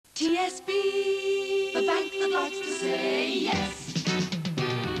TSB, the bank that likes to say yes.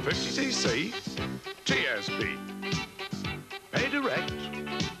 50cc, TSB. Pay direct,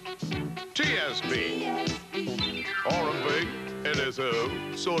 TSB. R&B,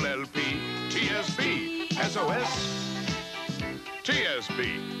 NSO, Sol LP, TSB. SOS,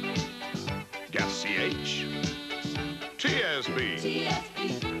 TSB. Gas CH, TSB.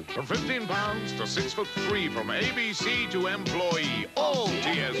 From £15 to 6'3" from ABC to employee, all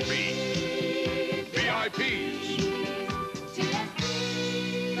TSB. VIPs.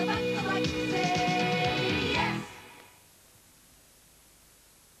 TSB, the bank that likes to say yes.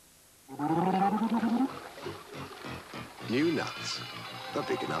 New nuts. A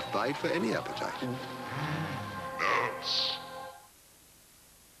big enough bite for any appetite. Nuts.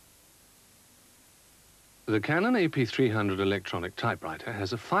 The Canon AP300 electronic typewriter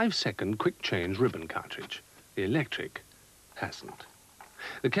has a 5-second quick-change ribbon cartridge. The electric hasn't.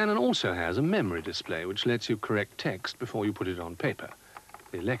 The Canon also has a memory display which lets you correct text before you put it on paper.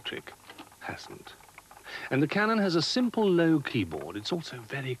 The electric hasn't. And the Canon has a simple low keyboard. It's also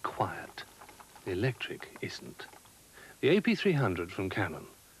very quiet. The electric isn't. The AP300 from Canon.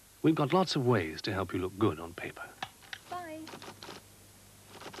 We've got lots of ways to help you look good on paper. Bye.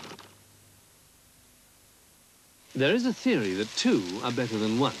 There is a theory that 2 are better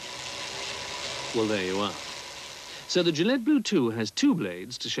than 1. Well, there you are. So the Gillette Blue 2 has 2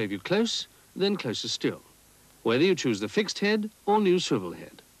 blades to shave you close, then closer still. Whether you choose the fixed head or new swivel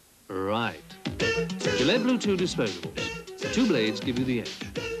head. Right. Gillette Blue 2 disposables. 2 blades give you the edge.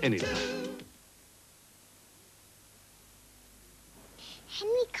 Anytime.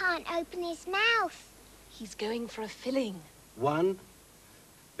 Henry can't open his mouth. He's going for a filling. 1?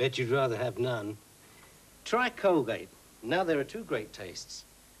 Bet you'd rather have none. Try Colgate. Now there are 2 great tastes.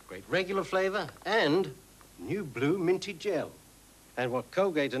 Great regular flavour and new blue minty gel. And what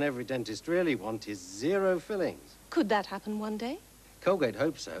Colgate and every dentist really want is 0 fillings. Could that happen one day? Colgate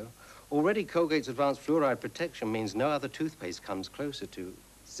hopes so. Already Colgate's advanced fluoride protection means no other toothpaste comes closer to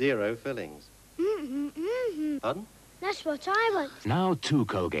 0 fillings. Pardon? That's what I want. Now 2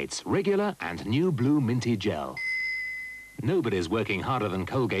 Colgates, regular and new blue minty gel. Nobody's working harder than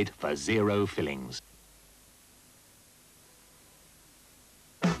Colgate for 0 fillings.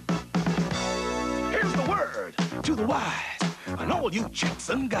 Here's the word to the wise and all you chicks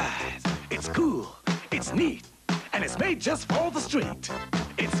and guys. It's cool, it's neat, and it's made just for the street.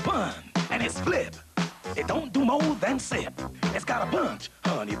 It's fun and it's flip. It don't do more than sip. It's got a bunch,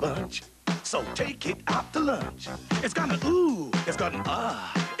 honey bunch. So take it out to lunch. It's got an ooh, it's got an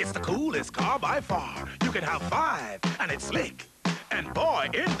ah. It's the coolest car by far. You can have 5 and it's slick. And boy,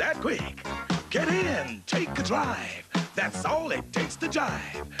 ain't that quick. Get in, take a drive. That's all it takes to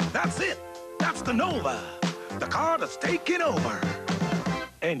jive. That's it, that's the Nova. The car that's taking over.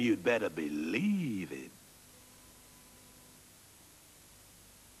 And you'd better believe it.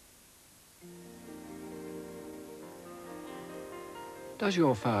 Does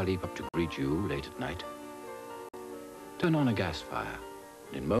your fire leap up to greet you late at night? Turn on a gas fire,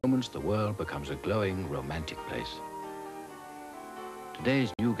 and in moments the world becomes a glowing, romantic place.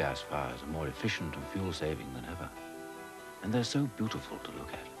 Today's new gas fires are more efficient and fuel-saving than ever, and they're so beautiful to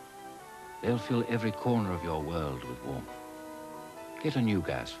look at. They'll fill every corner of your world with warmth. Get a new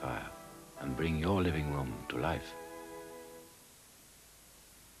gas fire and bring your living room to life.